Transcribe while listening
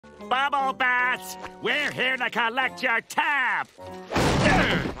Bubble Bats! We're here to collect your tap!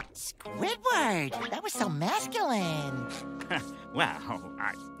 Squidward! That was so masculine. Well,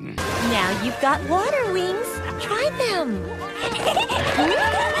 Now you've got water wings. Try them.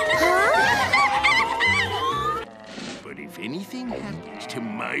 But if anything happens to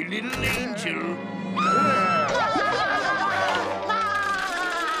my little angel...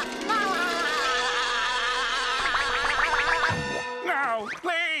 no,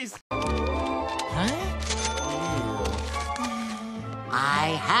 please!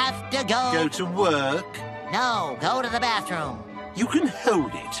 I have to go. Go to work? No, go to the bathroom. You can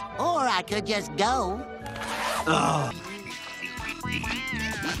hold it. Or I could just go. Oh.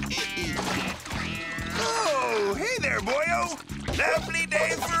 Oh, hey there, boyo. Lovely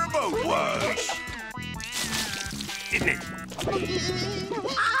day for a boat wash. Isn't it?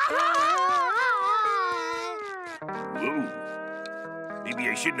 Whoa. Maybe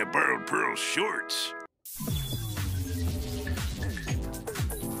I shouldn't have borrowed Pearl's shorts.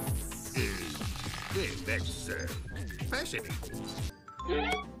 Yeah, that's fascinating.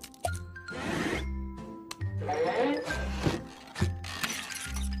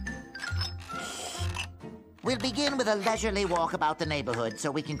 We'll begin with a leisurely walk about the neighborhood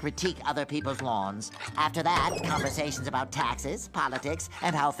so we can critique other people's lawns. After that, conversations about taxes, politics,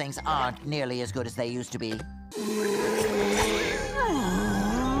 and how things aren't nearly as good as they used to be.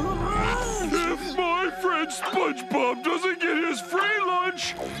 If my friend SpongeBob doesn't get his free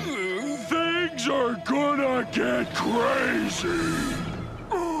lunch, things are gonna get crazy.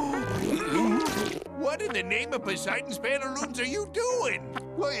 What in the name of Poseidon's pantaloons are you doing?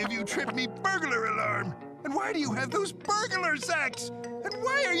 Why have you tripped me burglar alarm? And why do you have those burglar sacks? And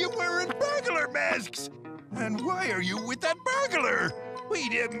why are you wearing burglar masks? And why are you with that burglar?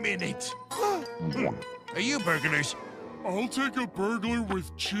 Wait a minute. Are you burglars? I'll take a burglar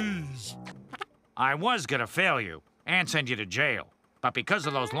with cheese. I was gonna fail you and send you to jail. But because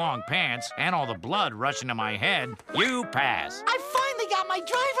of those long pants and all the blood rushing to my head, you pass. I finally got my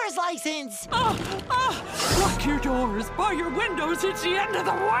driver's license! Lock your doors, bar your windows, it's the end of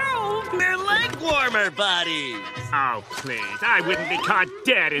the world! We're leg warmer buddies! Oh, please, I wouldn't be caught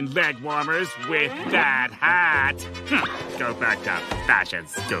dead in leg warmers with that hat. Go back to fashion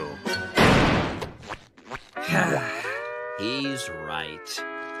school. He's right.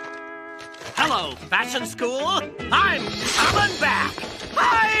 Hello, fashion school! I'm coming back!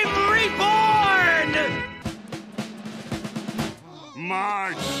 I'm reborn!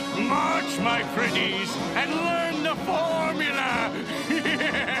 March, march, my pretties, and learn the formula!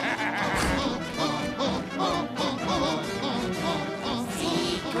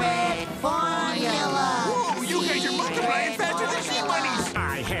 Secret formula! Whoa, you guys are multiplying faster than sea bunnies!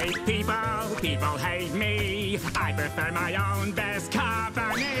 I hate people, people hate me. I prefer my own best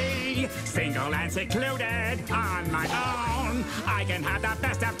company. Single and secluded on my own. I can have the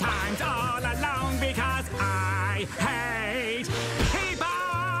best of times all alone because I hate people.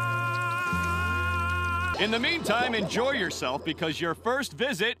 In the meantime, enjoy yourself because your first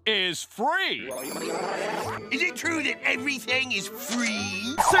visit is free. Is it true that everything is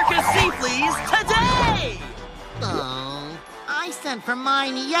free? Circus C, please, today! Oh, I sent for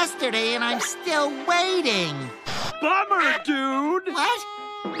mine yesterday and I'm still waiting. Bummer, dude! What?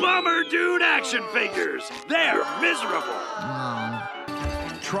 Bummer, dude action figures. They're miserable.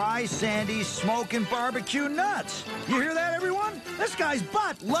 Try Sandy's smoking barbecue nuts. You hear that, everyone? This guy's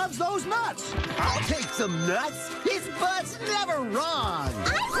butt loves those nuts. I'll take some nuts. His butt's never wrong.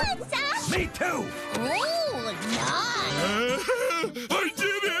 I want some. Me too. Ooh, nice. I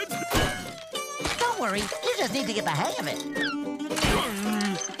did it! Don't worry, you just need to get the hang of it.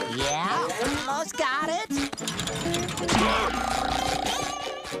 Yeah, almost got it.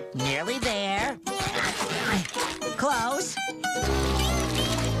 Nearly there. Close.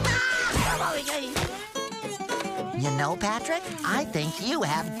 You know, Patrick, I think you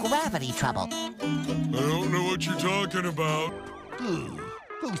have gravity trouble. I don't know what you're talking about. Ooh,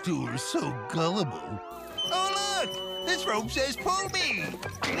 those two are so gullible. Oh, look! This rope says pull me!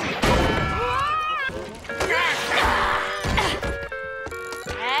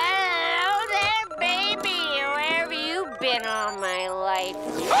 Hello there, baby. Where have you been all my life?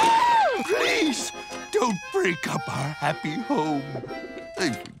 Please, don't break up our happy home.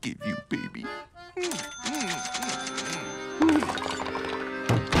 I forgive you, baby.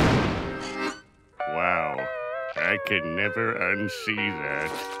 Wow, I can never unsee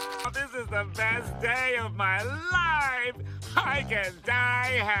that. This is the best day of my life. I can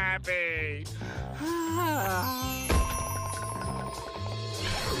die happy.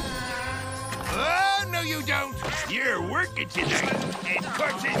 Oh, no, you don't. You're working tonight. And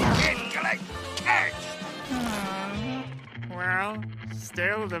Coincidently, my catch! Well,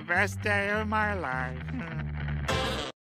 still the best day of my life.